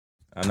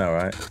I know,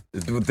 right?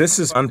 This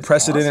is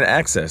unprecedented awesome.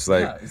 access.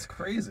 Yeah, it's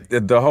crazy.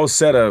 The whole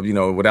setup,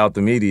 without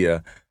the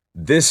media,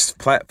 this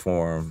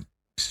platform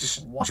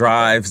Wild.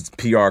 drives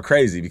PR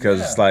crazy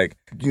because it's Yeah. like,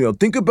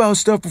 think about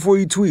stuff before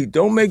you tweet.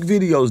 Don't make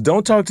videos.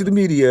 Don't talk to the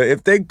media.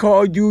 If they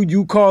call you,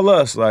 you call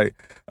us. Like,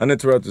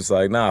 Uninterrupted's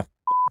like, nah,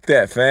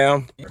 that,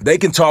 fam. They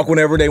can talk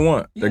whenever they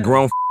want. They're Yeah.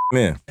 grown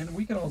men. And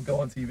we can all go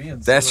on TV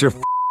and That's say your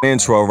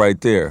intro right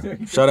there.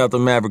 Shout out to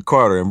Maverick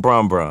Carter and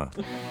Bron Bron.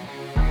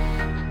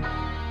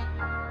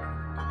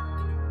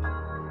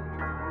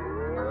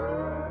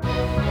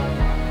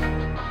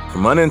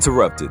 From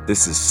Uninterrupted,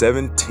 this is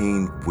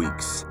 17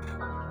 Weeks,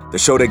 the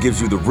show that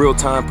gives you the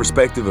real-time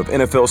perspective of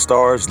NFL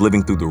stars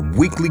living through the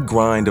weekly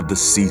grind of the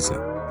season.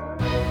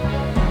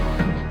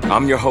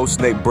 I'm your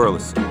host, Nate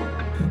Burleson.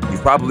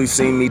 You've probably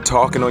seen me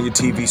talking on your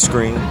TV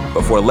screen,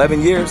 but for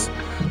 11 years,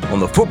 on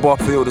the football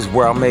field is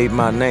where I made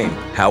my name.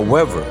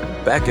 However,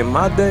 back in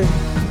my day,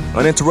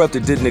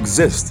 Uninterrupted didn't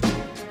exist,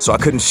 so I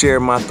couldn't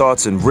share my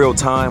thoughts in real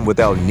time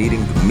without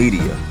needing the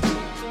media.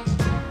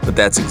 But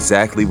that's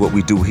exactly what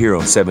we do here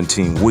on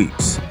 17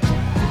 Weeks.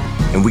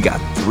 And we got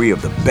 3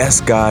 of the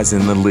best guys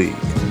in the league.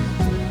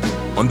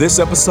 On this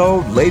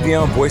episode,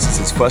 Le'Veon voices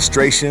his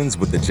frustrations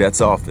with the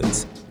Jets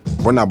offense.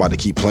 We're not about to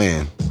keep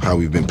playing how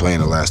we've been playing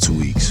the last 2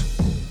 weeks.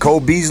 Cole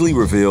Beasley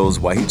reveals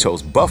why he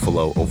chose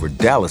Buffalo over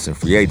Dallas in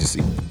free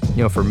agency.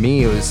 For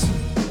me, it was,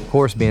 of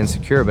course, being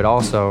secure, but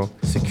also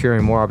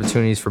securing more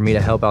opportunities for me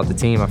to help out the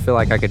team. I feel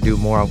like I could do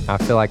more. I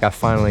feel like I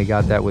finally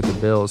got that with the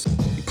Bills.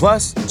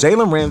 Plus,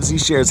 Jalen Ramsey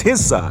shares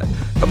his side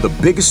of the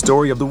biggest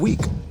story of the week.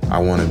 I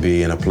want to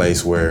be in a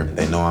place where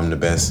they know I'm the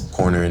best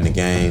corner in the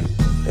game.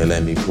 They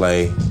let me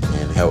play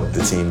and help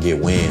the team get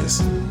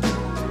wins.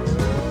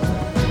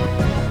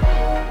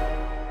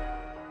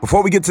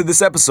 Before we get to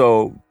this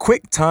episode,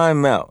 quick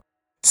timeout.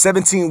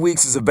 17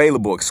 Weeks is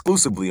available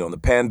exclusively on the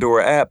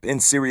Pandora app and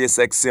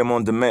SiriusXM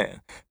on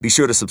demand. Be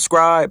sure to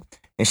subscribe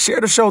and share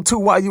the show too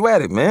while you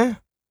at it, man.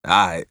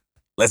 All right,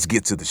 let's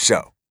get to the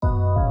show.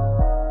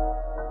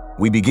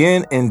 We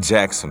begin in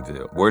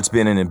Jacksonville, where it's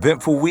been an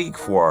eventful week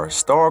for our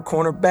star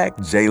cornerback,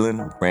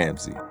 Jalen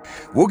Ramsey.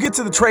 We'll get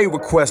to the trade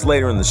request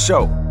later in the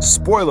show.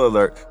 Spoiler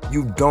alert,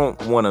 you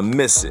don't want to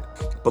miss it.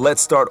 But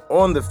let's start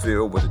on the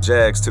field where the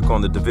Jags took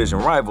on the division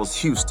rivals,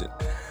 Houston.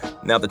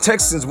 Now, the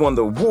Texans won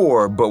the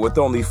war, but with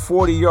only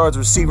 40 yards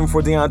receiving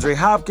for DeAndre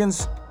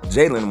Hopkins,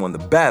 Jalen won the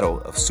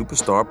battle of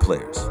superstar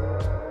players.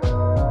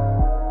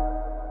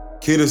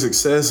 Key to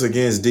success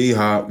against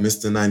D-Hop,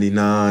 Mr.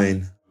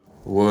 99,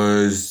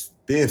 was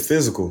being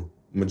physical.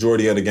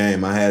 Majority of the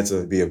game, I had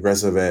to be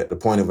aggressive at the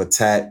point of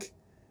attack.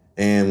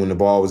 And when the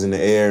ball was in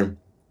the air,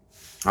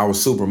 I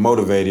was super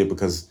motivated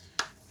because,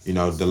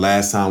 the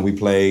last time we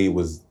played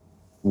was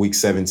week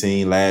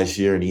 17 last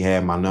year, and he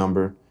had my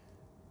number.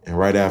 And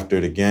right after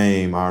the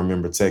game, I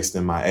remember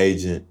texting my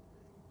agent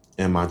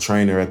and my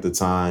trainer at the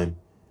time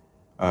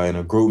in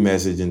a group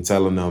message and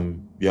telling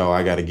them, yo,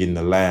 I got to get in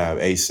the lab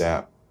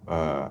ASAP.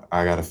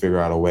 I got to figure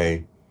out a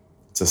way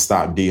to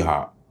stop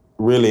D-Hop.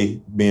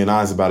 Really, being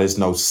honest about it, it's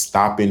no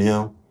stopping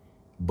him,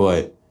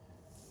 but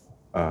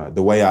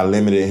the way I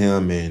limited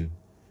him and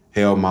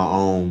held my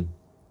own,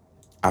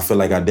 I feel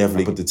like I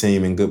definitely put the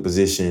team in good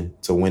position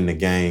to win the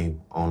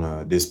game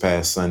on this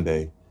past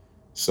Sunday.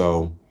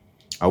 So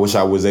I wish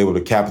I was able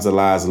to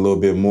capitalize a little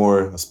bit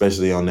more,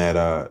 especially on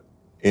that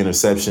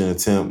interception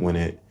attempt when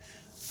I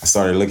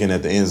started looking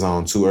at the end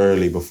zone too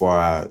early before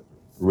I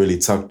really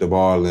tucked the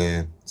ball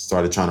in,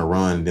 started trying to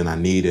run, then I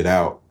needed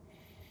out.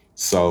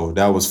 So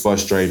that was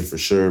frustrating for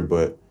sure,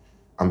 but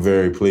I'm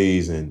very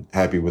pleased and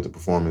happy with the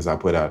performance I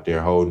put out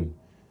there, holding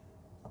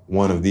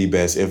one of the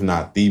best, if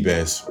not the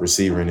best,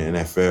 receiver in the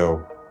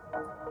NFL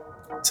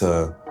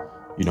to,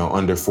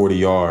 under 40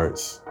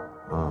 yards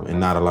and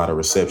not a lot of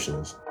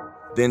receptions.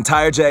 The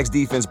entire Jags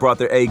defense brought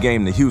their A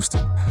game to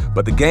Houston,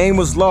 but the game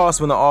was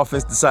lost when the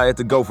offense decided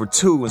to go for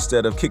 2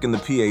 instead of kicking the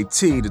PAT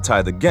to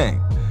tie the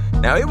game.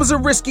 Now, it was a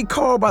risky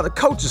call by the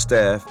coaching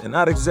staff and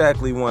not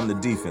exactly one the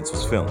defense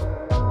was feeling.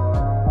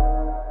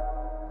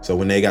 So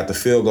when they got the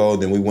field goal,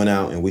 then we went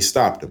out and we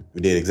stopped them.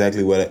 We did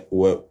exactly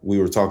what we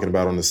were talking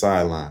about on the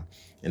sideline.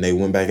 And they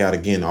went back out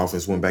again. The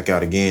offense went back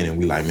out again. And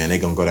we like, man, they're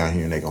going to go down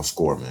here and they're going to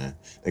score, man.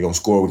 They're going to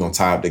score. We're going to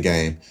tie up the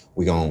game.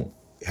 We're going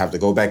to have to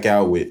go back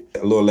out with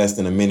a little less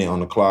than a minute on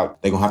the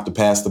clock. They're going to have to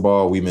pass the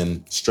ball. We've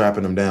been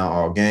strapping them down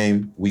all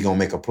game. We're going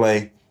to make a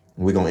play.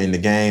 We're going to end the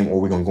game,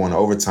 or we're going to go into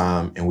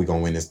overtime and we're going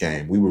to win this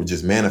game. We were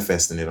just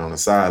manifesting it on the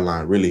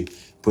sideline, really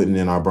putting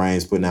in our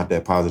brains, putting out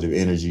that positive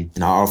energy.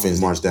 And our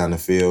offense marched down the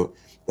field.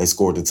 They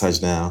scored the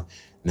touchdown.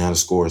 Now the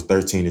score is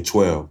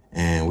 13-12.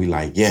 And we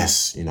like,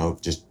 yes,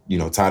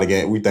 tie the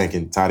game. We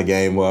thinking tie the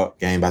game up.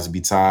 Game about to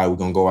be tied. We're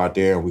going to go out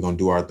there and we're going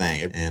to do our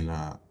thing. And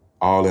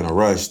all in a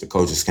rush, the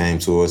coaches came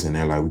to us and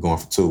they're like, we're going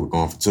for 2, we're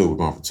going for 2, we're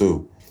going for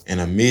 2. And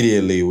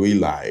immediately we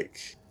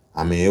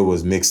it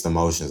was mixed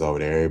emotions over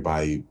there.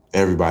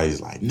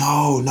 Everybody's like,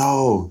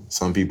 no.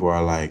 Some people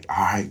are like, all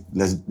right,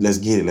 let's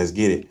get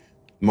it.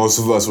 Most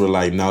of us were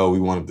like, no, we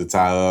wanted to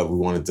tie up. We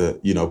wanted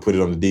to, put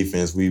it on the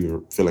defense. We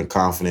were feeling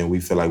confident. We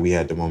felt like we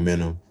had the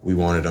momentum. We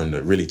wanted them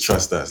to really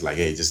trust us. Like,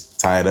 hey, just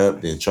tie it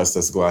up, then trust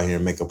us to go out here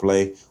and make a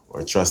play,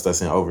 or trust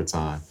us in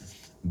overtime.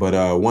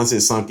 But once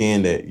it sunk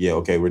in that,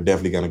 okay, we're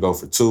definitely going to go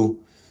for 2,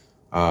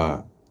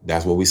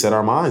 that's what we set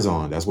our minds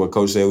on. That's what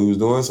Coach said we was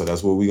doing, so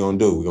that's what we're going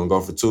to do. We're going to go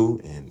for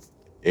 2, and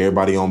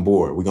everybody on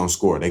board. We're going to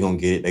score. They're going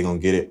to get it. They're going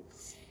to get it.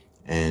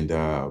 And,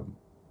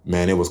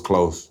 man, it was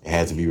close. It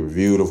had to be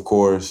reviewed, of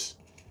course,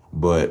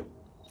 but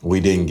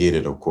we didn't get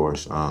it, of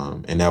course.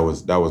 And that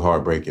was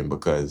heartbreaking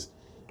because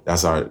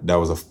that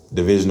was a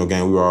divisional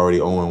game. We were already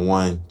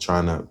 0-1,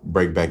 trying to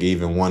break back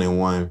even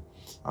 1-1.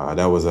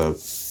 That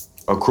was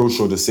a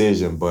crucial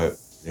decision, but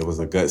it was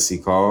a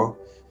gutsy call.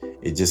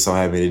 It just so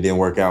happened it didn't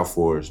work out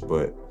for us,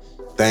 but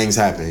things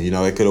happen.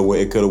 It could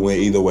have went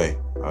either way.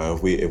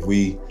 If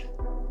we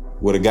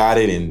would have got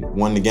it and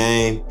won the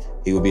game,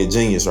 he would be a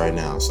genius right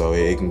now. So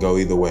it can go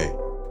either way.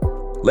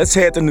 Let's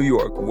head to New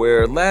York,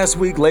 where last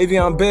week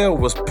Le'Veon Bell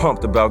was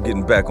pumped about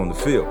getting back on the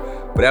field.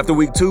 But after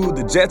week 2,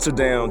 the Jets are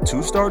down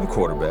 2 starting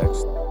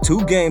quarterbacks,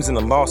 2 games in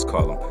the loss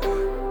column.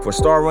 For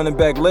star running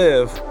back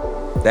Lev,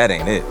 that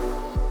ain't it.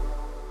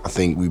 I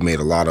think we made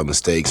a lot of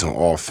mistakes on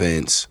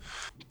offense,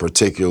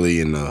 particularly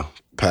in the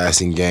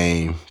passing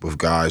game with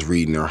guys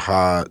reading their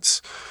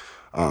hots,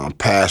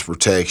 pass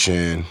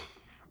protection,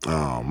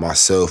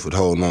 myself with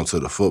holding on to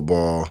the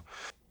football.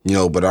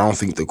 But I don't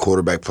think the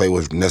quarterback play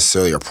was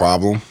necessarily a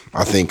problem.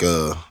 I think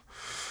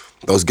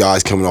those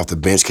guys coming off the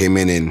bench came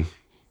in and,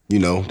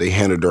 they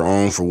handled their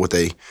own for what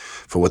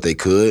they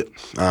could.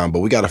 But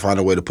we got to find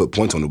a way to put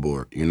points on the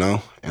board, And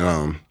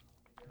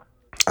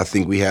I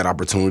think we had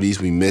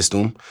opportunities. We missed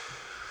them.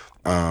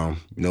 A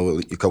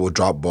couple of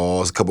drop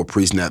balls, a couple of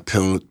pre-snap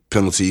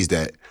penalties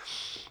that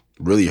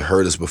really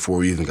hurt us before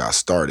we even got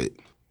started.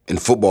 In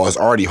football, it's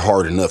already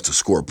hard enough to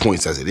score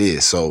points as it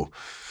is. So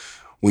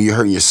when you're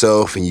hurting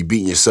yourself and you're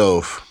beating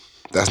yourself,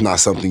 that's not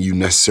something you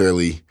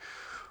necessarily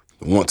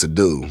want to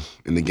do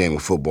in the game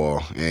of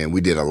football. And we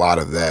did a lot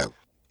of that.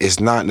 It's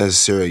not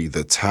necessarily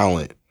the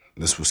talent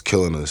that's what's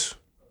killing us.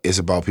 It's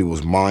about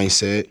people's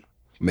mindset,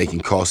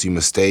 making costly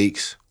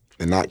mistakes,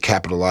 and not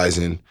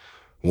capitalizing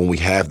when we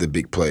have the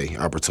big play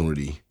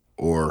opportunity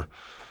or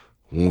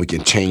when we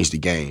can change the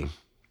game.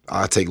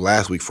 I take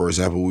last week, for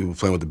example, we were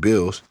playing with the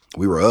Bills.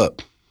 We were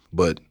up,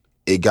 but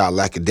it got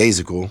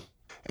lackadaisical.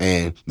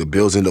 And the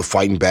Bills ended up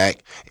fighting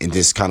back and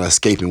just kind of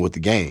escaping with the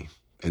game.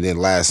 And then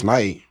last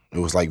night, it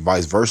was like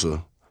vice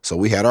versa. So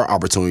we had our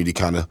opportunity to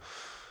kind of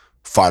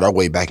fight our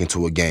way back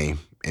into a game,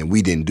 and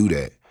we didn't do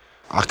that.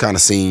 I kind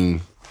of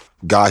seen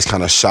guys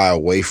kind of shy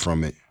away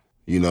from it.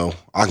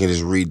 I can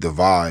just read the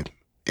vibe,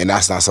 and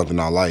that's not something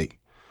I like.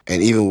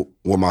 And even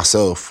with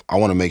myself, I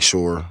want to make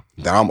sure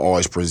that I'm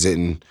always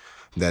presenting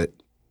that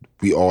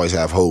we always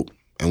have hope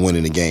and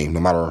winning the game,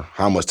 no matter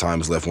how much time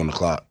is left on the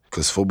clock.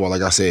 Because football,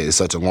 like I said, is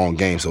such a long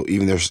game. So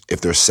even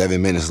if there's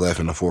 7 minutes left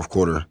in the fourth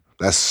quarter,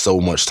 that's so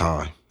much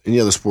time. Any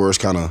other sport is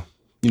kind of,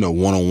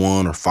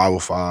 1-on-1 or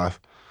 5-on-5,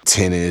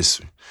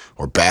 tennis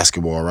or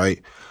basketball,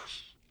 right?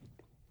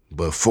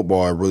 But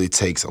football, it really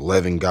takes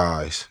 11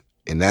 guys.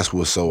 And that's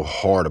what's so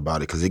hard about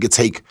it, because it could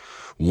take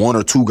 1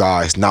 or 2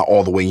 guys not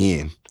all the way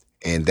in.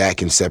 And that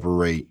can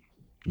separate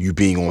you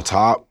being on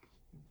top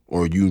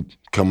or you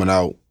coming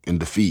out in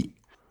defeat.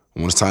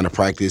 When it's time to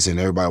practice and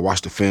everybody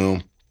watch the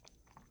film,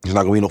 there's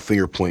not going to be no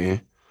finger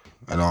pointing.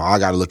 And I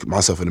got to look at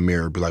myself in the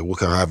mirror and be like, what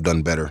could I have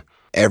done better?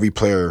 Every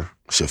player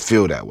should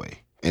feel that way.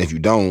 And if you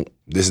don't,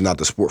 this is not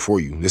the sport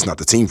for you. This is not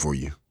the team for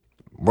you.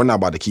 We're not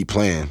about to keep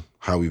playing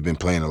how we've been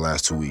playing the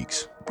last 2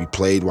 weeks. We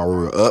played while we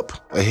were up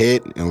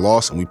ahead and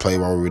lost, and we played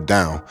while we were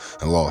down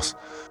and lost.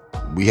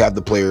 We have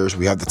the players,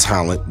 we have the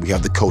talent, we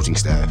have the coaching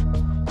staff.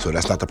 So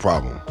that's not the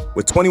problem.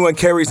 With 21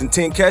 carries and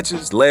 10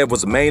 catches, Lev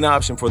was the main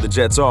option for the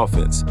Jets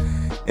offense.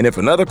 And if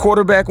another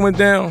quarterback went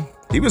down,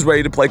 he was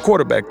ready to play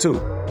quarterback too.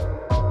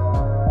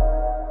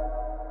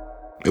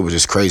 It was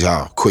just crazy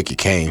how quick it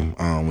came.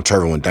 When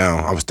Trevor went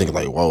down, I was thinking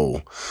like,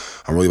 whoa,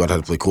 I'm really about to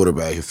have to play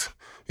quarterback.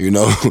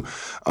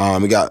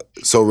 It got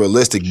so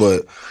realistic.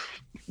 But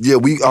yeah,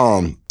 we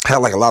had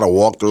like a lot of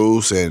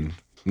walkthroughs and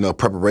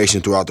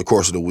preparation throughout the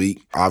course of the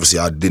week. Obviously,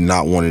 I did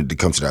not want it to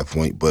come to that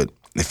point, but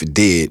if it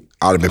did,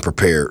 I'd have been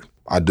prepared.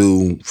 I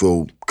do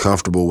feel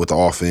comfortable with the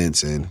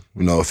offense, and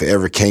if it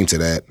ever came to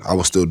that, I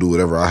would still do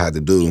whatever I had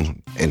to do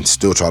and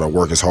still try to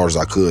work as hard as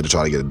I could to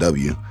try to get a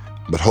W.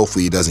 But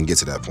hopefully it doesn't get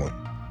to that point.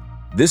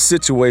 This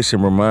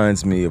situation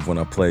reminds me of when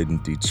I played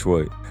in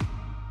Detroit,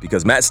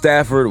 because Matt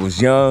Stafford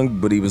was young,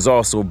 but he was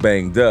also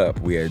banged up.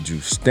 We had Drew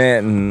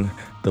Stanton.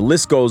 The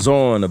list goes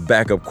on of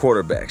backup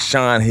quarterbacks,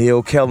 Sean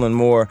Hill, Kellen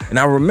Moore. And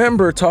I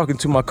remember talking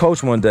to my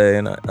coach one day,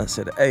 and I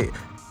said, hey,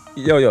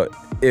 yo,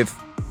 if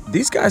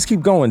these guys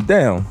keep going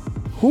down,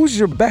 who's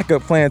your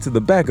backup plan to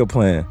the backup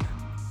plan?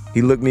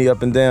 He looked me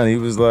up and down. He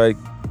was like,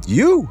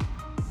 you.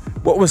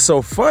 What was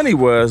so funny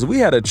was we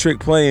had a trick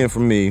playing for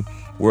me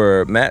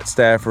where Matt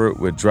Stafford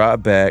would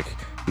drop back.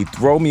 He'd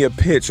throw me a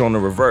pitch on the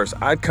reverse.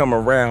 I'd come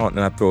around and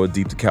I'd throw it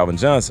deep to Calvin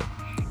Johnson.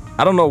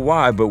 I don't know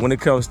why, but when it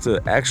comes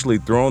to actually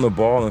throwing the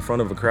ball in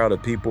front of a crowd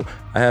of people,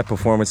 I have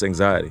performance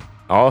anxiety.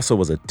 I also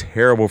was a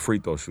terrible free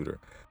throw shooter.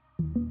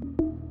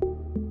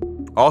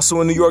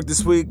 Also in New York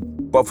this week,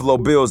 Buffalo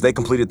Bills, they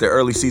completed their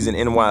early season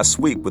NY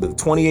sweep with a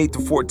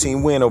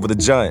 28-14 win over the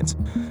Giants.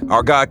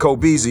 Our guy Cole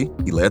Beasley,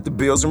 he led the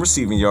Bills in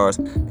receiving yards,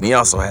 and he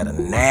also had a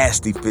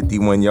nasty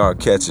 51-yard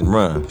catch and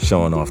run,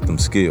 showing off them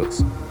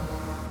skills.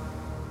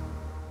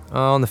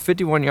 On the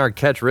 51-yard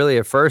catch, really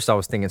at first I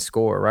was thinking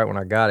score right when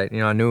I got it.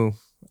 I knew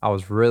I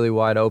was really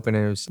wide open,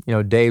 and it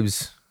was,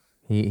 Dave's,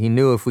 he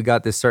knew if we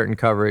got this certain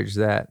coverage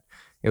that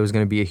it was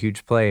going to be a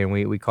huge play, and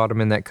we caught him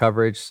in that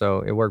coverage,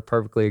 so it worked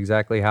perfectly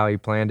exactly how he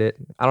planned it.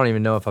 I don't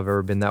even know if I've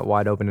ever been that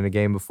wide open in a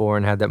game before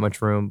and had that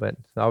much room, but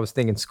I was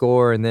thinking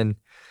score, and then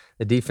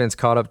the defense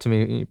caught up to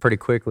me pretty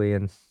quickly,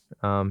 and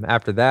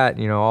after that,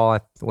 all I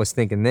was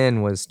thinking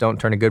then was don't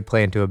turn a good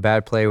play into a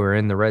bad play. We're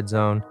in the red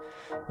zone.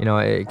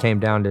 It came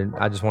down to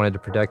I just wanted to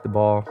protect the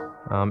ball.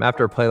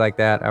 After a play like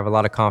that, I have a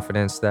lot of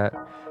confidence that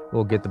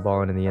we'll get the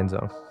ball into the end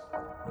zone.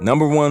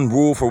 Number one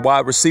rule for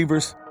wide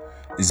receivers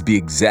is be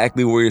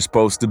exactly where you're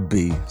supposed to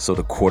be so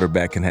the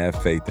quarterback can have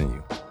faith in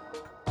you.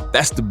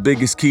 That's the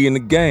biggest key in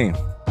the game.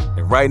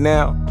 And right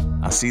now,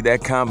 I see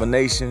that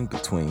combination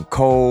between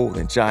Cole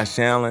and Josh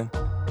Allen.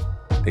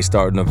 They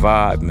starting to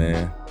vibe,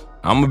 man.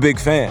 I'm a big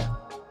fan.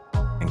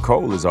 And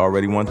Cole is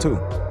already one too.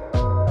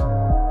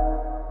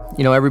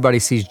 Everybody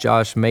sees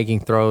Josh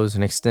making throws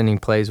and extending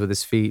plays with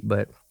his feet,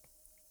 but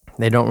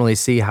they don't really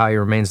see how he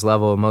remains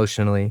level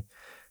emotionally,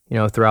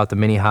 throughout the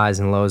many highs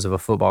and lows of a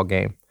football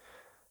game.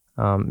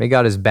 It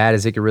got as bad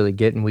as it could really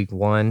get in week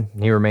one.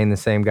 He remained the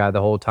same guy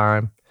the whole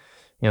time,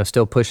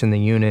 still pushing the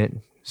unit,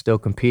 still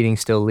competing,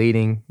 still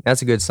leading.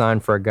 That's a good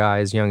sign for a guy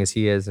as young as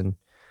he is, and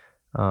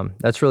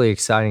that's really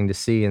exciting to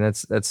see, and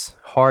that's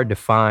hard to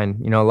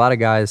find. A lot of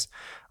guys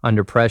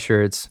under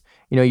pressure, it's,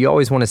 you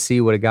always want to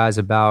see what a guy's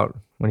about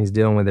when he's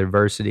dealing with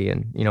adversity,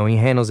 and, he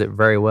handles it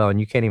very well, and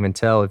you can't even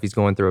tell if he's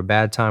going through a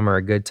bad time or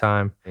a good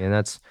time, and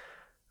that's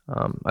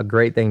a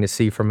great thing to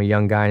see from a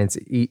young guy, and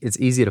it's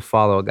easy to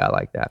follow a guy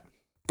like that.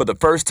 For the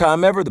first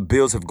time ever, the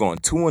Bills have gone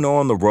 2-0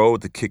 on the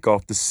road to kick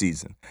off the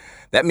season.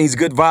 That means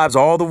good vibes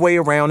all the way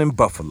around in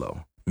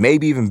Buffalo.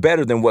 Maybe even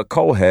better than what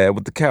Cole had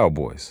with the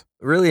Cowboys.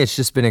 Really, it's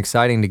just been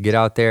exciting to get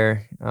out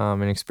there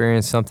and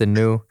experience something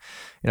new.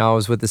 I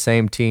was with the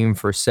same team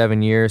for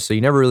 7 years, so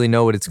you never really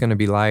know what it's going to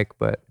be like,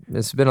 but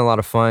it's been a lot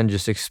of fun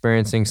just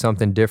experiencing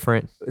something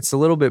different. It's a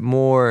little bit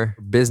more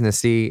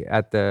businessy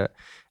at the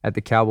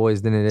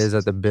Cowboys than it is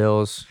at the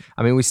Bills.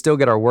 I mean, we still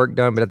get our work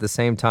done, but at the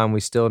same time,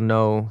 we still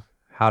know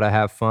how to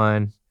have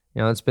fun.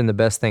 That's been the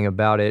best thing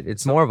about it.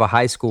 It's more of a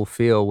high school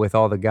feel with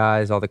all the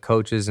guys, all the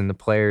coaches and the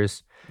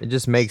players. It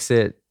just makes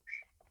it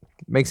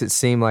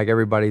seem like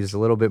everybody's a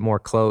little bit more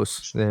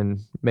close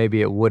than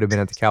maybe it would have been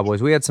at the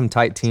Cowboys. We had some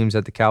tight teams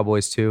at the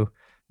Cowboys too,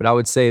 but I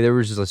would say there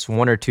was just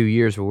 1 or 2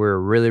 years where we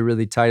were really,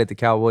 really tight at the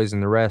Cowboys,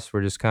 and the rest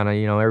were just kind of,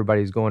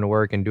 everybody's going to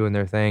work and doing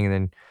their thing and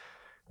then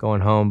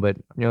going home. But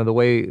the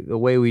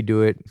way we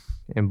do it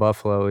in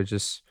Buffalo is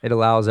just, it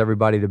allows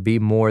everybody to be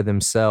more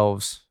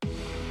themselves.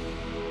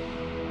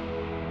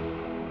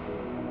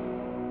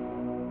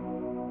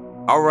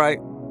 All right,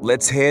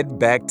 let's head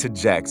back to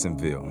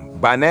Jacksonville.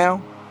 By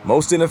now,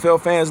 most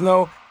NFL fans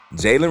know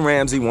Jalen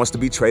Ramsey wants to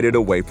be traded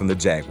away from the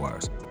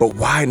Jaguars. But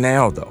why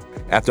now, though?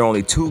 After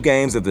only 2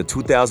 games of the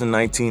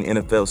 2019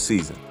 NFL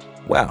season.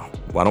 Wow,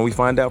 why don't we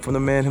find out from the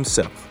man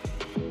himself?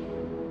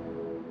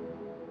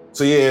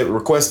 So yeah,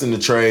 requesting the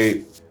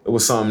trade, it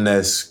was something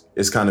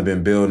it's kind of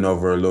been building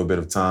over a little bit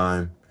of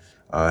time.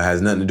 It has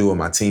nothing to do with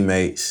my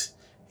teammates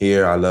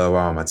here. I love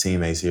all my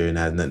teammates here, and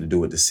it has nothing to do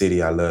with the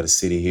city. I love the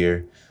city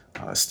here.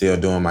 Still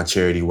doing my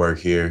charity work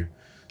here.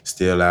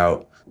 Still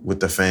out with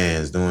the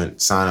fans,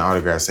 signing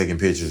autographs, taking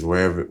pictures,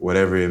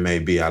 whatever it may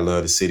be. I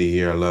love the city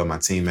here. I love my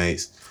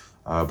teammates.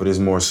 But it's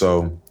more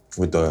so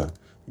with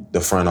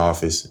the front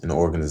office and the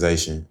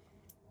organization.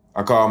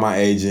 I called my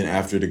agent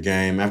after the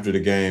game. After the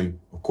game,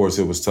 of course,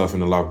 it was tough in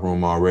the locker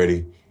room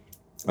already.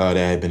 There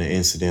had been an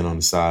incident on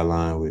the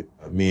sideline with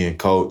me and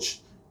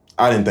Coach.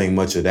 I didn't think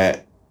much of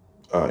that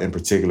in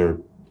particular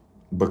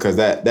because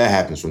that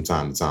happens from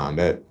time to time.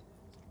 That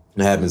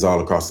happens all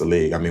across the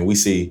league. I mean, we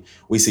see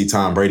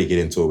Tom Brady get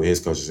into it with his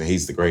coaches, and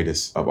he's the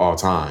greatest of all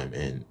time.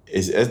 And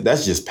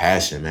that's just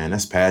passion, man.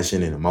 That's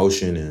passion and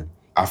emotion. And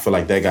I feel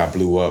like that got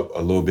blew up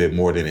a little bit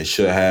more than it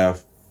should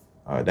have.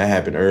 That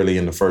happened early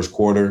in the first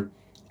quarter.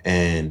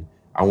 And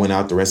I went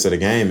out the rest of the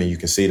game, and you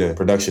can see the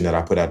production that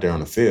I put out there on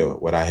the field,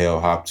 what I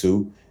held Hop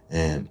to,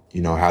 and,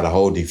 how the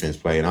whole defense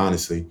played,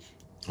 honestly.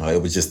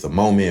 It was just a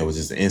moment. It was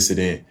just an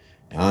incident.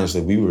 And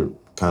honestly, we were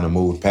kind of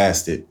moved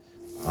past it.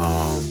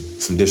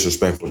 Some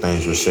disrespectful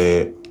things were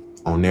said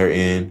on their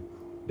end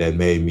that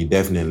made me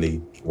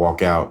definitely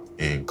walk out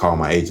and call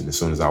my agent as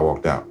soon as I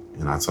walked out.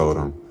 And I told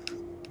him,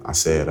 I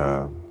said,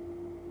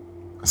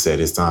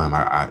 it's time.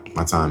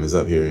 My time is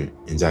up here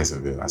in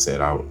Jacksonville. I said,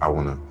 I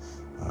want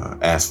to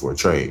ask for a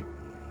trade.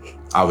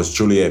 I was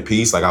truly at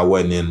peace. Like, I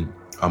wasn't in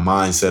a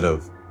mindset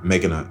of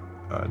making a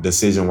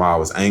decision while I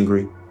was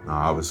angry.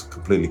 I was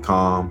completely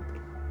calm.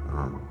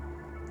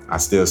 I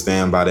still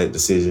stand by that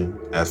decision,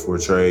 ask for a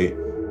trade.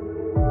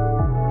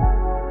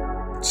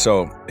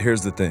 So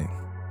here's the thing.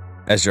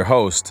 As your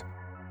host,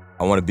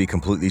 I want to be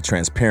completely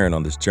transparent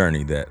on this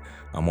journey that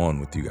I'm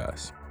on with you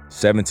guys.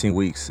 17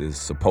 weeks is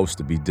supposed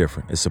to be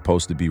different. It's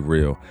supposed to be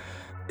real.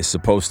 It's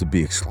supposed to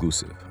be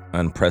exclusive,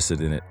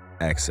 unprecedented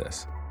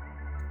access.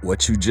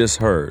 What you just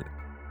heard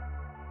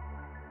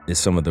is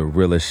some of the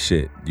realest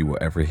shit you will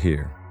ever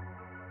hear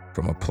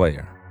from a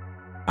player.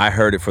 I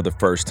heard it for the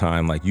first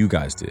time like you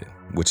guys did,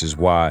 which is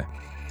why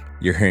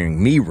you're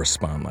hearing me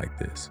respond like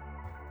this.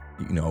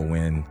 You know,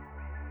 when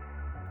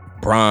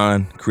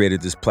Bron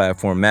created this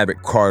platform,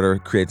 Maverick Carter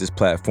created this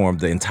platform,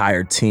 the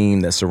entire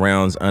team that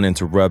surrounds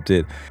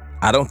Uninterrupted,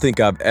 I don't think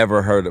I've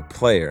ever heard a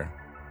player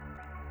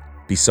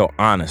be so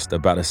honest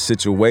about a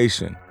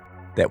situation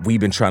that we've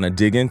been trying to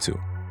dig into.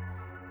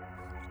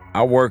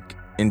 I work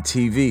in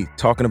TV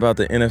talking about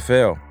the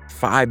NFL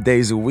 5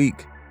 days a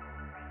week.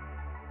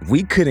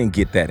 We couldn't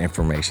get that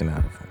information out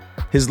of him.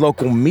 His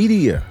local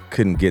media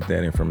couldn't get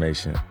that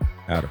information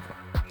out of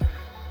him.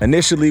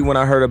 Initially, when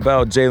I heard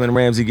about Jalen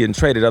Ramsey getting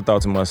traded, I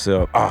thought to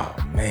myself, oh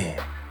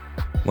man,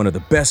 one of the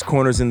best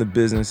corners in the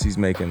business. He's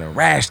making a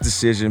rash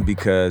decision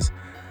because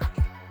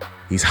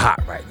he's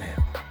hot right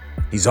now.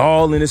 He's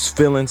all in his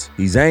feelings.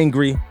 He's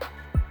angry.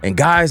 And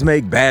guys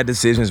make bad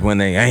decisions when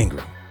they're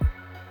angry.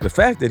 The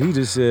fact that he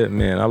just said,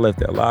 man, I left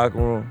that locker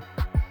room.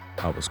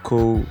 I was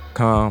cool,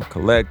 calm,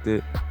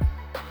 collected.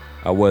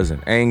 I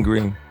wasn't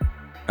angry.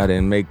 I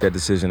didn't make that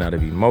decision out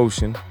of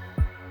emotion.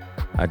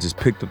 I just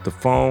picked up the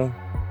phone,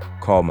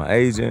 called my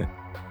agent,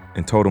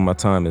 and told him my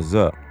time is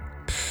up.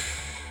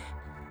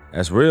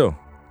 That's real.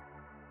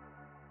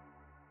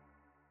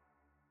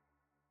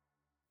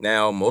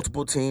 Now,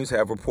 multiple teams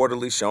have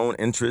reportedly shown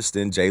interest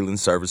in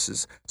Jalen's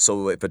services.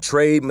 So if a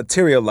trade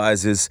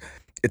materializes,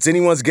 it's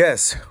anyone's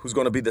guess who's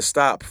going to be the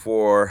stop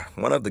for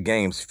one of the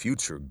game's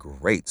future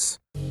greats.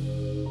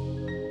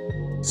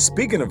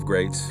 Speaking of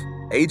greats,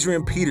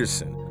 Adrian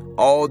Peterson,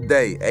 all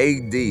day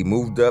AD,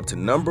 moved up to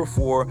number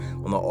 4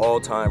 on the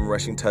all-time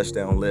rushing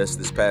touchdown list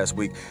this past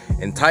week.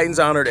 And Titans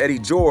honored Eddie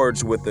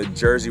George with a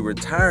jersey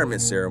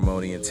retirement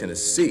ceremony in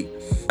Tennessee.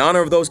 In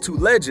honor of those two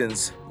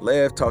legends,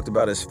 Lev talked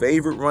about his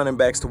favorite running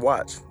backs to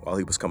watch while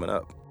he was coming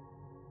up.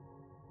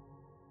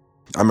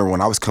 I remember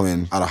when I was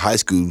coming out of high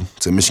school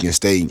to Michigan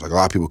State, like a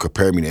lot of people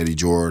compared me to Eddie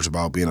George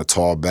about being a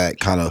tall back,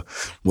 kind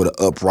of with an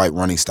upright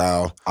running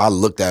style. I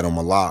looked at him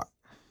a lot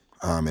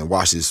and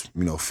watched his,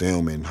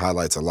 film and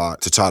highlights a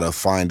lot to try to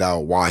find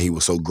out why he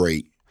was so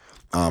great.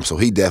 So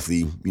he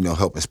definitely,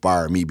 helped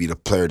inspire me be the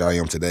player that I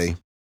am today.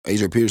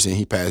 Adrian Peterson,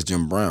 he passed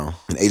Jim Brown.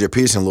 And Adrian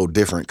Peterson a little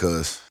different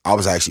because I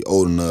was actually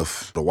old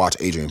enough to watch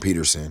Adrian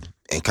Peterson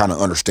and kind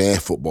of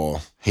understand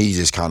football. He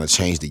just kind of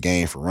changed the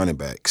game for running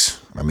backs.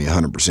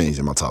 100%, he's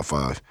in my top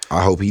 5.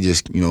 I hope he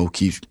just,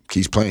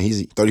 keeps playing.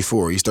 He's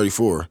 34. He's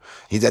 34.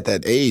 He's at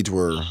that age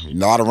where a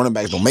lot of running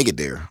backs don't make it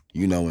there,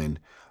 and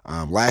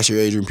last year,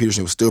 Adrian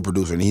Peterson was still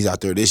producing, and he's out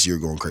there this year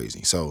going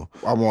crazy. So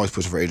I'm always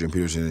pushing for Adrian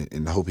Peterson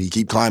and hope he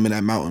keep climbing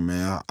that mountain,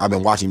 man. I've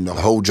been watching him the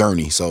whole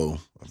journey. So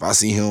if I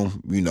see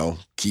him,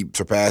 keep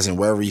surpassing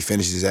wherever he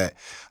finishes at,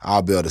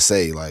 I'll be able to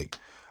say,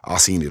 I've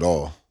seen it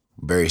all.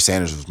 Barry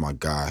Sanders was my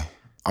guy.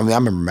 I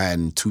remember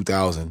Madden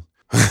 2000.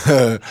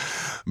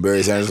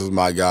 Barry Sanders was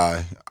my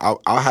guy.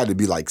 I had to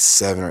be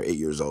 7 or 8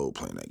 years old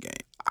playing that game.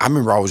 I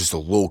remember I was just a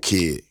little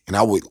kid, and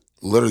I would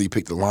literally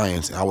pick the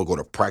Lions, and I would go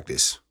to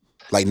practice.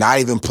 Not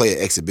even play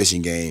an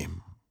exhibition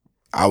game.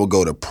 I would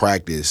go to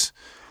practice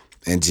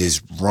and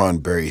just run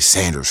Barry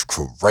Sanders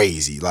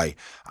crazy.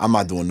 I'm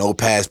not doing no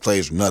pass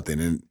plays or nothing.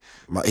 And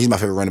he's my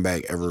favorite running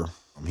back ever.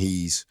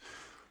 He's,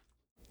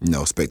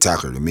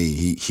 spectacular to me.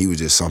 He was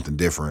just something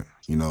different,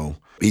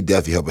 He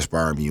definitely helped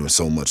inspire me in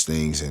so much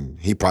things, and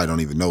he probably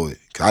don't even know it.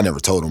 'Cause I never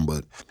told him,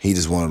 but he's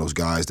just one of those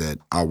guys that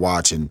I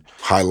watch and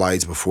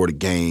highlights before the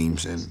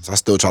games, and I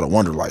still try to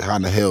wonder, how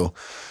in the hell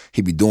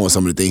he be doing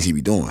some of the things he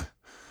be doing.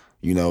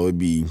 It'd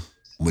be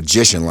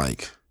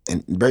magician-like.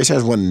 And Barry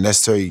Sanders wasn't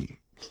necessarily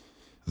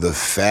the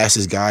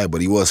fastest guy,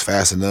 but he was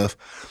fast enough.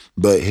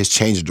 But his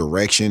change of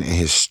direction and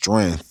his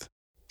strength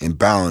and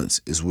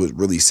balance is what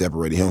really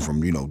separated him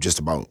from, just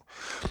about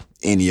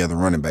any other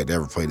running back that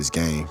ever played this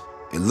game.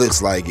 It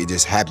looks like it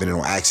just happened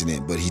on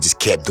accident, but he just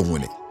kept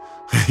doing it.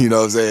 You know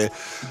what I'm saying?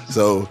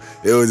 So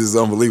it was just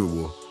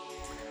unbelievable.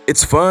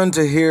 It's fun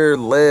to hear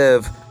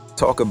Lev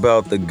talk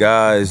about the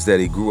guys that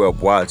he grew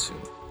up watching.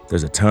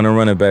 There's a ton of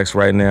running backs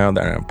right now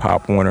that are in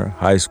Pop Warner,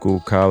 high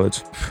school,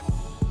 college,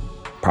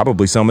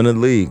 probably some in the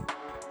league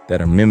that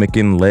are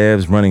mimicking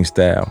Lev's running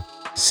style,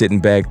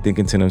 sitting back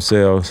thinking to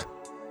themselves,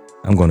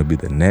 I'm going to be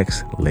the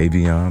next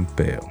Le'Veon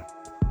Bell.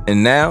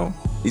 And now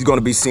he's going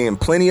to be seeing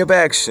plenty of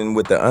action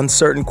with the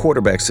uncertain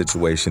quarterback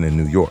situation in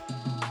New York.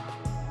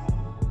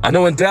 I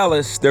know in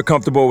Dallas, they're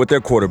comfortable with their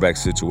quarterback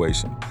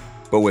situation,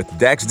 but with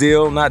Dak's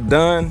deal not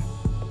done,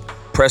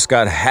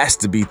 Prescott has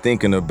to be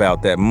thinking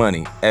about that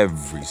money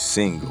every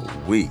single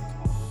week.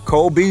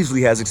 Cole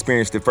Beasley has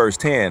experienced it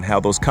firsthand how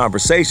those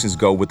conversations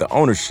go with the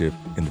ownership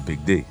in the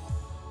Big D.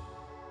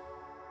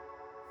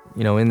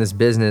 In this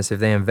business, if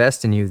they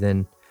invest in you,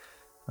 then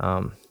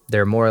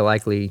they're more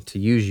likely to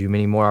use you,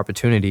 many more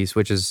opportunities,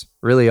 which is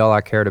really all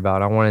I cared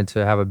about. I wanted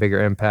to have a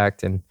bigger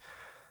impact, and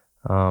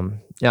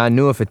I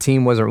knew if a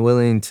team wasn't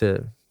willing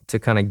to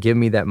kind of give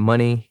me that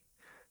money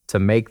to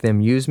make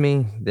them use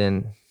me,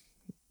 then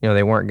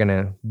they weren't going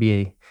to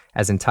be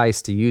as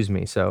enticed to use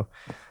me. So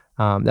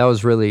that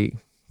was really,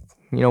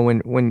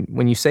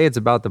 when you say it's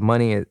about the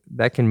money,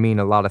 that can mean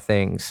a lot of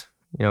things.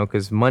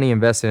 Because money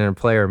invested in a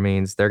player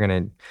means they're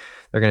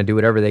gonna do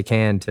whatever they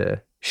can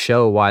to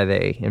show why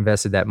they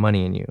invested that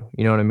money in you.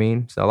 You know what I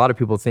mean? So a lot of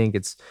people think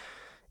it's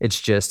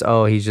just,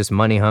 oh, he's just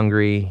money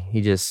hungry.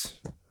 He just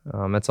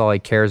that's all he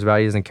cares about.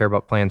 He doesn't care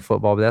about playing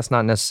football, but that's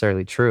not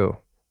necessarily true.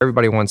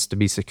 Everybody wants to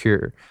be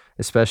secure,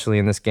 especially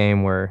in this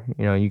game where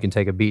you can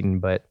take a beating.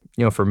 But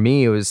for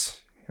me, it was,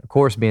 of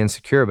course, being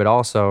secure, but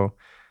also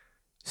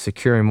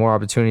securing more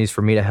opportunities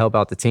for me to help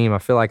out the team. I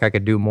feel like I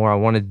could do more. I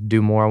wanted to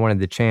do more. I wanted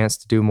the chance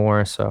to do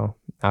more. So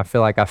I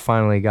feel like I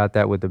finally got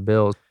that with the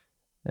Bills.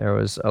 There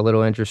was a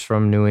little interest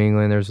from New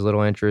England. There was a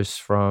little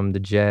interest from the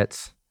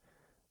Jets,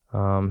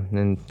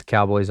 and the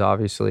Cowboys,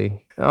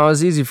 obviously. It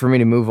was easy for me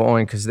to move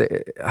on because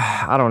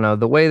I don't know,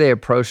 the way they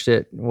approached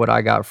it. What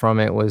I got from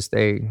it was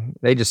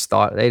they'd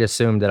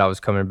assumed that I was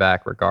coming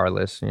back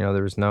regardless.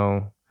 There was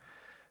no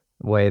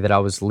way that I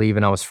was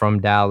leaving. I was from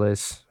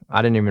Dallas.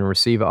 I didn't even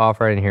receive an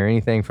offer. I didn't hear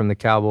anything from the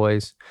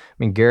Cowboys. I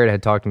mean, Garrett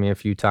had talked to me a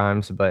few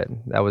times, but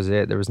that was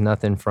it. There was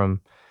nothing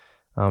from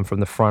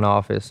the front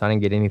office. I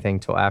didn't get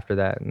anything till after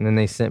that. And then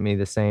they sent me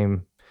the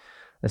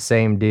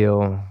same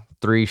deal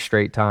 3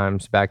 straight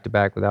times back to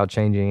back without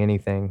changing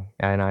anything,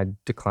 and I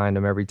declined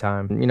them every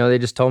time. They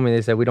just told me,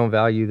 they said, we don't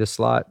value the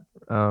slot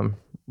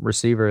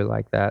receiver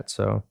like that.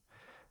 So,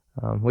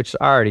 which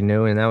I already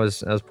knew, and that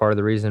was part of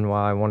the reason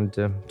why I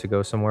wanted to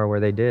go somewhere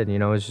where they did.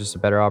 It was just a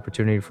better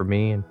opportunity for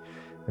me and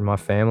my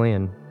family,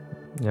 and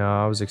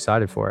I was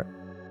excited for it.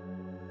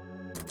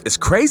 It's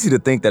crazy to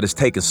think that it's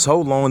taken so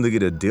long to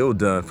get a deal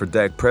done for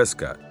Dak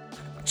Prescott.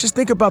 Just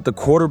think about the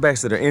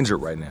quarterbacks that are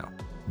injured right now.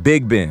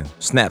 Big Ben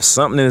snapped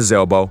something in his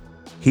elbow.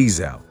 He's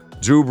out.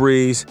 Drew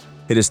Brees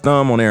hit his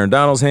thumb on Aaron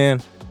Donald's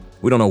hand.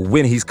 We don't know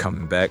when he's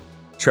coming back.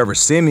 Trevor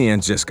Siemian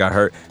just got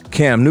hurt.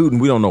 Cam Newton,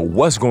 we don't know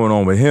what's going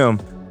on with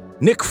him.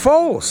 Nick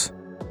Foles,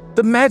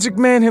 the Magic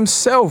Man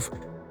himself,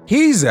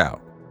 he's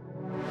out.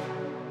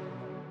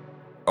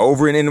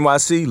 Over in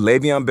NYC,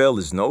 Le'Veon Bell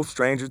is no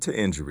stranger to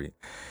injury.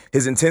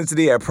 His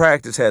intensity at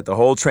practice had the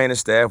whole training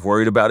staff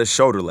worried about his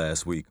shoulder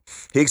last week.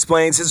 He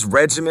explains his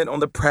regimen on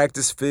the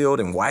practice field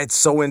and why it's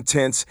so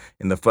intense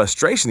and the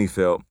frustration he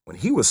felt when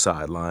he was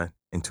sidelined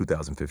in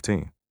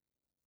 2015.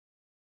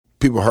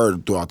 People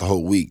heard throughout the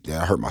whole week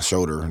that I hurt my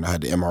shoulder and I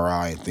had the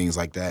MRI and things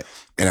like that.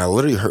 And I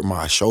literally hurt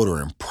my shoulder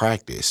in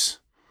practice,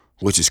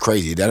 which is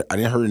crazy. That I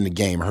didn't hurt it in the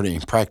game. I hurt it in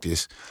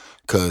practice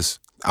because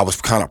I was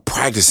kind of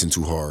practicing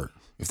too hard,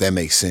 if that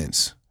makes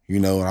sense.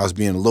 And I was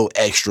being a little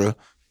extra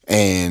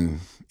and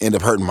end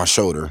up hurting my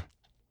shoulder.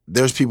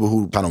 There's people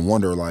who kind of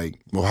wonder,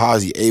 well, how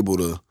is he able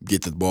to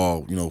get the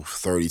ball,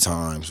 30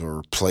 times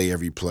or play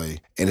every play?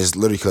 And it's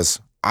literally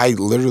because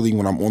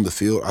when I'm on the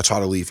field, I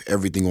try to leave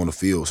everything on the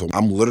field. So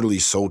I'm literally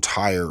so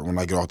tired when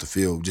I get off the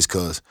field just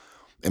because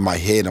in my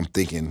head I'm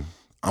thinking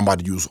I'm about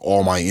to use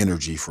all my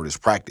energy for this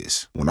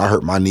practice. When I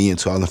hurt my knee in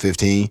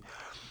 2015,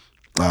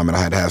 and I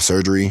had to have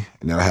surgery,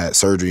 and then I had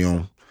surgery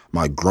on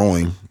my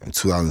groin in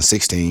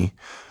 2016,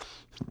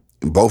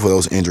 both of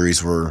those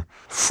injuries were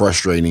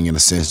frustrating in a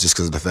sense just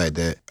because of the fact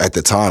that at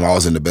the time I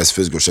was in the best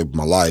physical shape of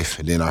my life,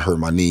 and then I hurt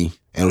my knee,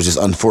 and it was just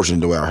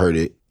unfortunate the way I hurt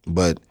it.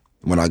 But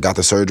when I got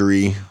the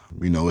surgery,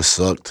 it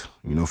sucked,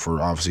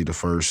 for obviously the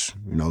first,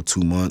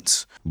 2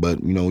 months.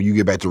 But, you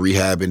get back to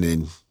rehab and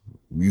then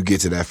you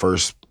get to that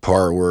first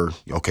part where,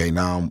 okay,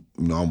 now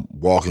I'm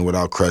walking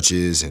without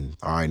crutches, and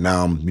all right,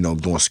 now I'm,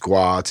 doing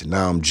squats, and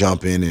now I'm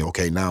jumping, and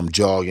okay, now I'm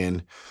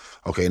jogging.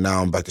 Okay,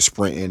 now I'm back to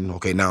sprinting.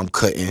 Okay, now I'm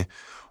cutting.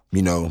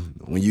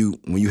 When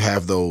you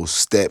have those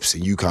steps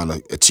and you kind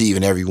of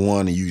achieving every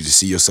one and you just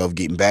see yourself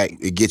getting back,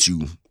 it gets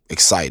you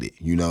excited,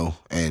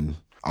 and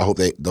I hope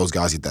that those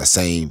guys get that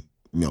same,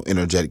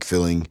 energetic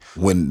feeling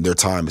when their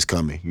time is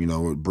coming.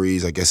 With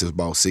Breeze, I guess it's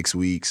about 6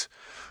 weeks,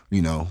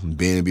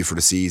 Ben will be for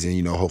the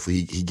season,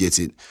 hopefully he gets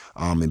it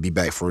and be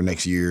back for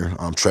next year.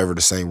 Trevor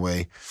the same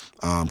way.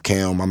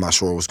 Cam, I'm not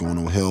sure what's going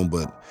on with him,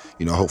 but,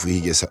 hopefully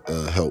he gets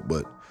help.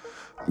 But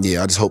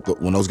yeah, I just hope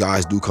that when those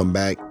guys do come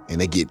back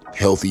and they get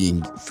healthy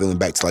and feeling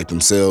back to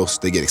themselves,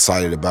 they get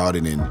excited about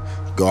it and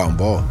go out and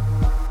ball.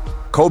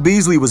 Cole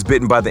Beasley was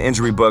bitten by the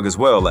injury bug as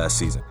well last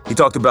season. He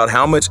talked about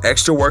how much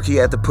extra work he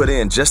had to put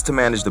in just to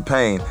manage the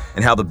pain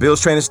and how the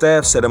Bills training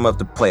staff set him up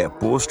to play at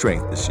full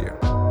strength this year.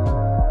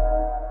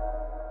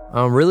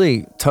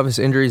 Really toughest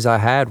injuries I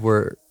had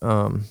were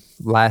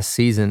last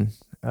season.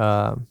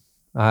 I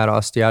had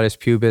osteitis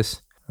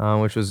pubis,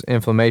 which was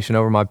inflammation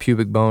over my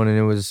pubic bone, and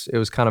it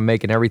was kind of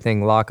making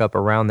everything lock up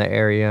around the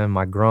area.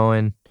 My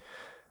groin,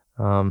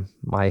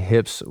 my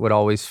hips would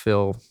always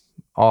feel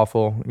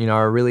awful. I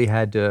really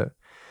had to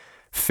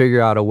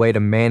figure out a way to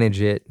manage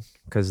it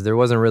because there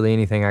wasn't really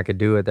anything I could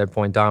do at that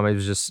point in time.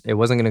 It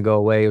wasn't going to go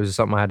away. It was just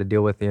something I had to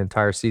deal with the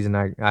entire season.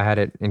 I had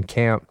it in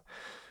camp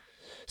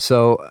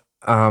So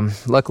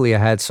luckily I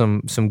had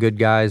some good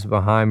guys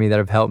behind me that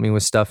have helped me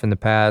with stuff in the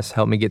past,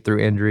 helped me get through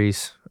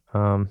injuries.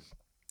 And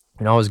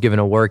I was given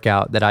a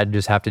workout that I'd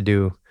just have to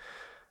do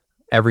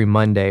every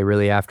Monday,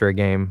 really, after a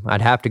game.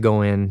 I'd have to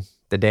go in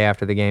the day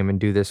after the game and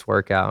do this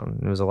workout.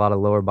 And it was a lot of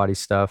lower body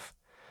stuff,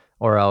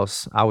 or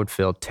else I would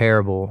feel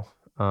terrible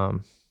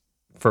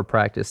for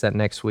practice that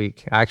next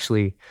week. I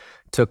actually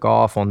took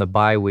off on the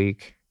bye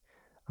week,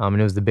 and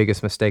it was the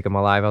biggest mistake of my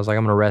life. I was like,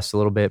 I'm going to rest a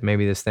little bit.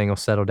 Maybe this thing will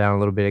settle down a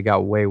little bit. It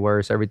got way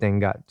worse. Everything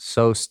got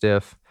so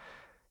stiff.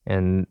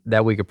 And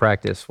that week of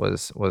practice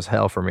was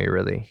hell for me,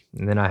 really.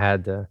 And then I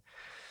had the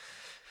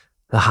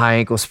high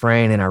ankle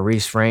sprain, and I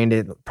re-sprained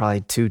it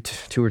probably two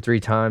or three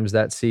times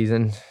that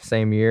season,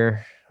 same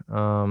year.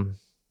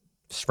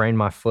 Sprained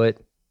my foot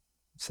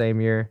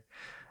same year.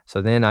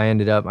 So then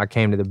I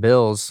came to the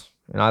Bills,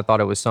 and I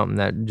thought it was something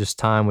that just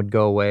time would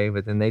go away.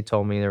 But then they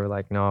told me, they were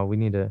like, no, we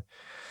need to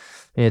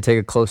take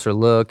a closer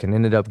look, and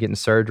ended up getting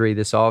surgery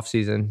this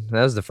offseason.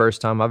 That was the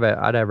first time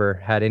I'd ever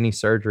had any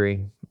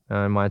surgery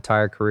in my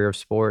entire career of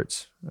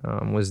sports,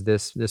 was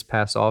this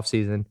past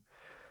offseason.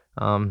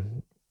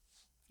 And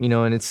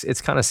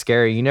it's kind of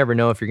scary. You never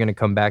know if you're going to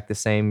come back the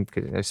same,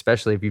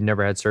 especially if you've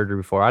never had surgery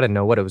before. I didn't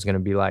know what it was going to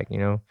be like,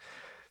 And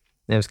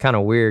it was kind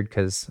of weird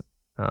because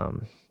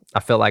I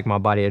felt like my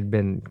body had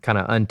been kind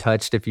of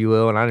untouched, if you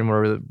will, and I didn't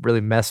want to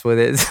really mess with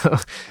it. So,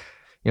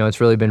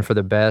 it's really been for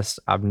the best.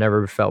 I've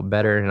never felt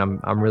better, and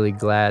I'm really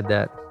glad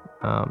that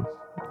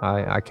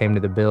I came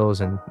to the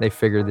Bills and they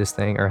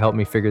helped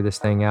me figure this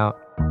thing out.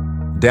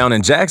 Down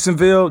in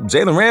Jacksonville,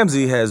 Jalen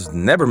Ramsey has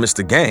never missed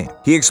a game.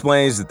 He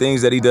explains the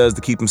things that he does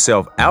to keep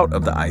himself out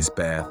of the ice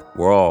bath.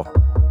 We're all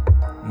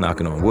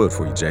knocking on wood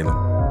for you, Jalen.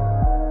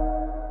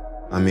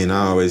 I mean,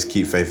 I always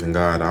keep faith in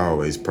God. I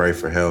always pray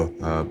for health,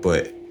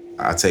 but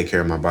I take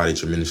care of my body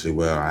tremendously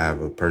well. I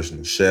have a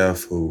personal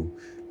chef who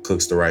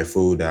cooks the right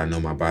food that I know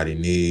my body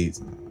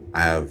needs.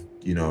 I have,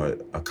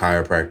 a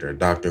chiropractor, a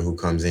doctor who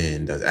comes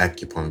in, does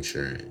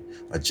acupuncture and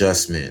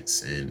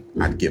adjustments, and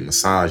I get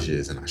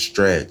massages, and I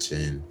stretch,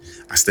 and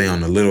I stay on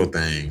the little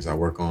things. I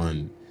work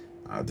on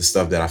the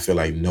stuff that I feel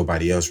like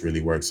nobody else really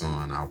works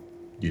on. I,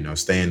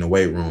 stay in the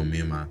weight room.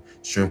 Me and my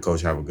strength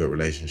coach have a good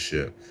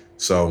relationship.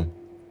 So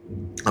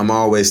I'm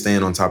always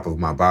staying on top of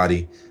my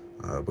body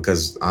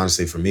because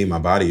honestly, for me, my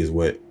body is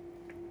what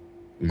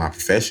my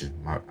profession.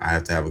 I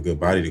have to have a good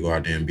body to go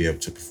out there and be able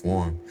to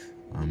perform.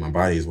 My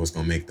body is what's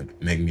gonna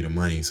make me the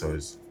money. So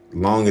as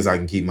long as I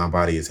can keep my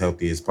body as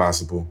healthy as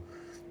possible,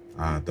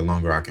 the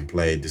longer I can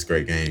play this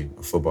great game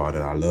of football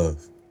that I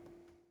love.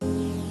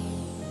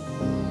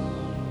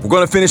 We're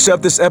going to finish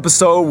up this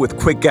episode with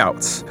Quick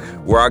Outs,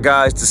 where our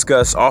guys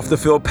discuss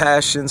off-the-field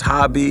passions,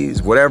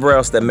 hobbies, whatever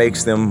else that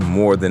makes them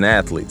more than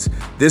athletes.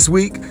 This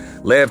week,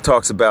 Lev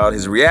talks about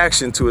his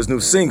reaction to his new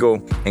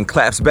single and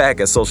claps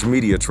back at social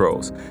media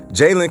trolls.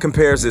 Jalen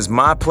compares his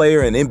My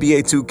Player in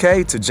NBA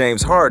 2K to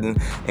James Harden,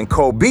 and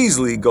Cole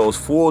Beasley goes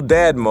full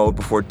dad mode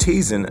before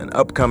teasing an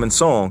upcoming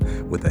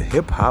song with a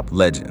hip-hop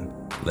legend.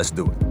 Let's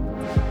do it.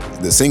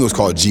 The single's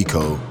called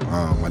G-Code.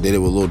 I did it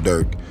with Lil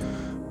Durk.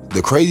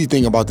 The crazy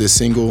thing about this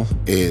single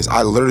is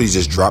I literally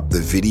just dropped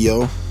the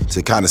video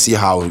to kind of see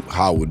how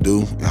it would do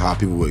and how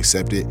people would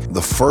accept it.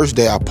 The first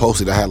day I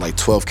posted, I had like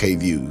 12K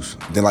views.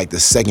 Then like the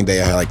second day,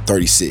 I had like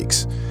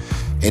 36.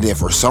 And then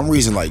for some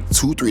reason, like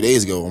 2-3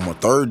 days ago, on my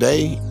third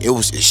day,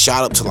 it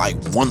shot up to like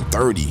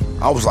 130.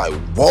 I was like,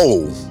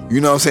 whoa,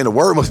 you know what I'm saying? The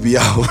word must be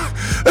out.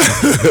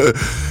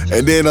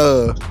 And then,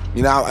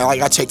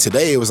 I checked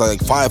today, it was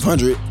like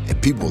 500,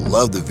 and people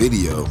love the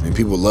video and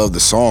people love the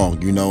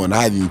song, and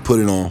I haven't even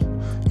put it on,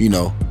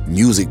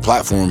 music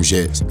platforms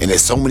yet. And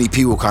there's so many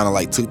people kind of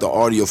like took the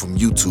audio from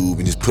YouTube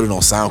and just put it on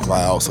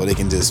SoundCloud so they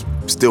can just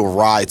still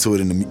ride to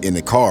it in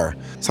the car.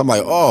 So I'm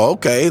like, oh,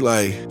 okay,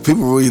 like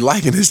people really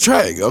liking this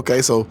track.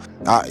 Okay, so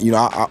I'm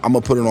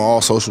gonna put it on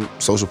all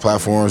social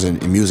platforms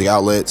and music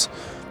outlets,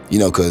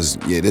 because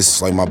this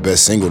is like my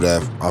best single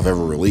that I've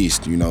ever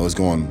released. It's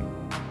going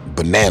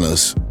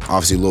bananas.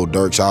 Obviously, Lil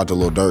Durk, shout out to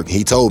Lil Durk.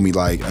 He told me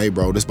like, hey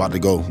bro, this about to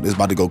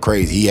go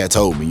crazy. He had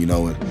told me,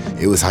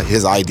 and it was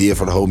his idea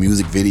for the whole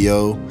music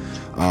video.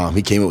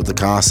 He came up with the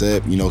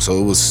concept, so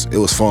it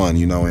was fun,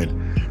 and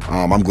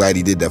I'm glad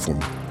he did that for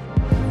me.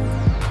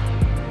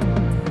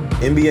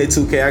 NBA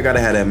 2K, I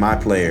gotta have that My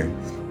Player.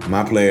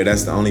 My Player,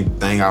 that's the only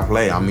thing I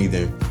play. I'm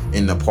either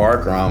in the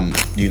park or I'm,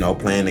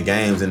 playing the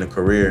games in the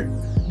career.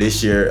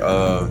 This year,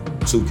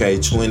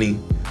 2K20,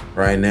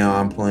 right now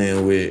I'm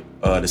playing with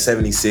the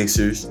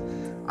 76ers.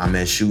 I'm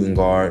at shooting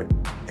guard.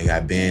 They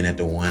got Ben at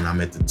the 1,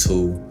 I'm at the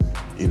 2.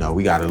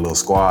 We got a little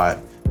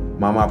squad.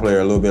 My Player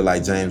a little bit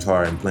like James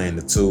Harden playing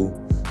the 2.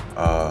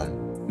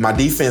 My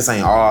defense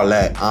ain't all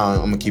that. I'm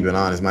gonna keep it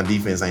honest. My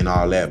defense ain't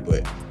all that,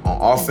 but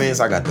on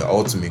offense, I got the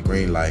ultimate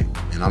green light,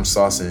 and I'm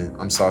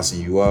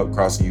saucing you up,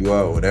 crossing you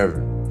up, whatever.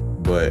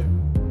 But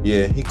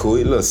yeah, he cool.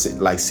 He looks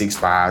like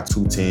 6'5",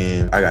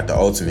 210. I got the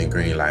ultimate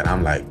green light.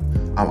 I'm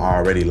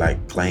already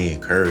like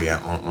playing Curry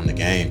on the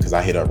game because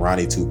I hit up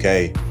Ronnie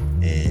 2K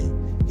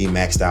and he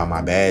maxed out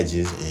my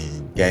badges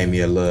and gave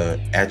me a little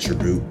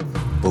attribute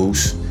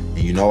boost. And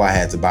And you know I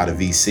had to buy the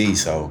VC,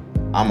 so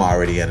I'm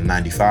already at a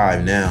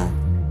 95 now.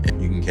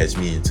 And you can catch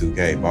me in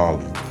 2K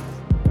balling.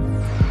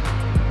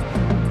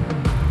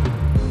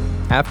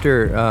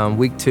 After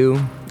week 2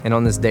 and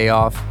on this day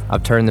off,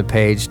 I've turned the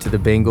page to the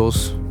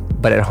Bengals.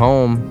 But at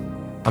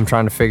home, I'm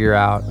trying to figure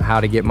out how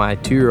to get my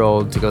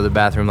 2-year-old to go to the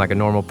bathroom like a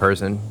normal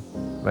person.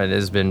 But it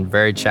has been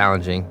very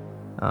challenging.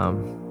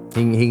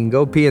 He can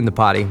go pee in the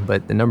potty,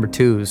 but the number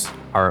 2s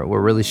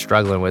we're really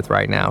struggling with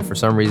right now. For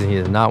some reason, he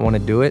does not want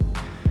to do it.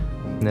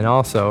 And then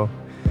also,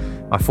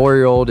 my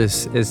 4-year-old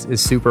is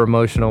super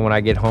emotional when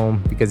I get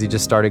home because he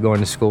just started going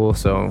to school.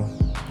 So,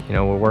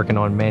 we're working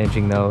on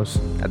managing those.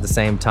 At the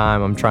same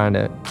time, I'm trying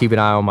to keep an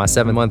eye on my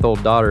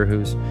 7-month-old daughter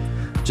who's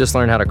just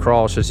learned how to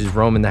crawl, so she's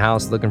roaming the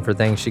house looking for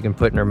things she can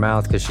put in her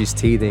mouth because she's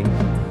teething.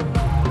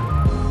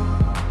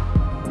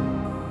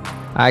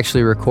 I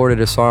actually recorded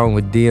a song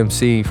with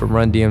DMC from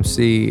Run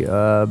DMC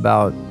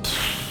about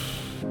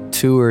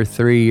 2 or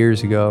 3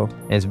 years ago.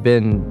 And it's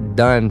been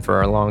done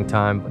for a long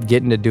time.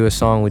 Getting to do a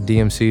song with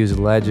DMC, who's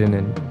a legend.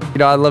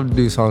 And, I love to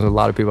do songs with a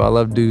lot of people. I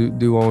love to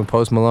do one with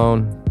Post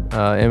Malone,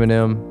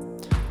 Eminem,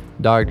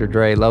 Dr.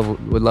 Dre.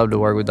 Would love to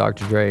work with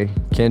Dr. Dre,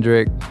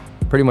 Kendrick,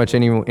 pretty much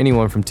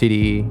anyone from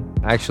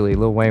TDE. Actually,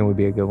 Lil Wayne would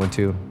be a good one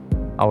too.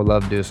 I would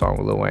love to do a song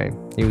with Lil Wayne.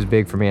 He was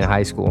big for me in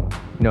high school.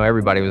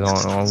 Everybody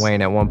was on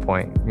Wayne at one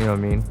point. You know what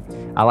I mean?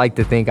 I like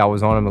to think I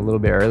was on him a little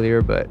bit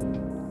earlier, but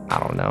I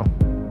don't know.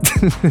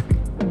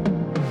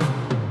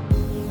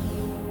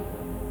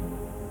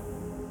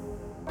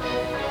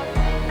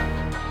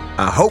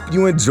 I hope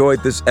you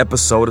enjoyed this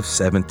episode of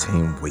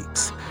 17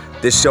 Weeks.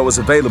 This show is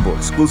available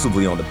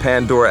exclusively on the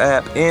Pandora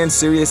app and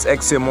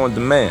SiriusXM On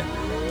Demand.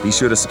 Be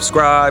sure to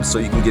subscribe so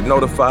you can get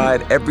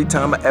notified every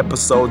time an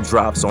episode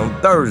drops on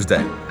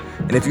Thursday.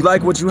 And if you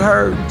like what you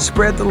heard,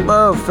 spread the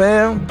love,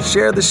 fam.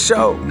 Share the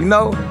show,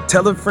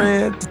 tell a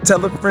friend to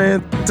tell a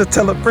friend to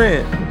tell a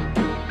friend.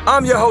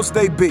 I'm your host,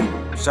 AB.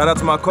 Shout out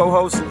to my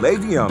co-hosts,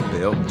 Le'Veon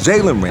Bell,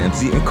 Jalen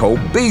Ramsey, and Cole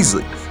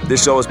Beasley.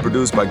 This show is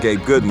produced by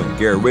Gabe Goodman,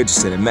 Garrett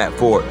Richardson, and Matt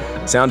Ford.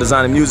 Sound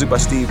design and music by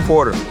Steve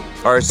Porter.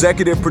 Our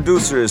executive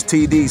producer is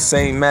TD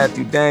St.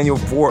 Matthew Daniel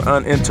for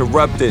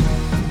Uninterrupted.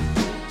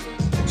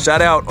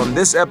 Shout out on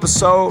this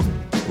episode,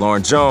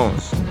 Lauren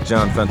Jones,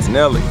 John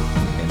Fantinelli,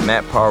 and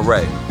Matt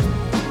Parray.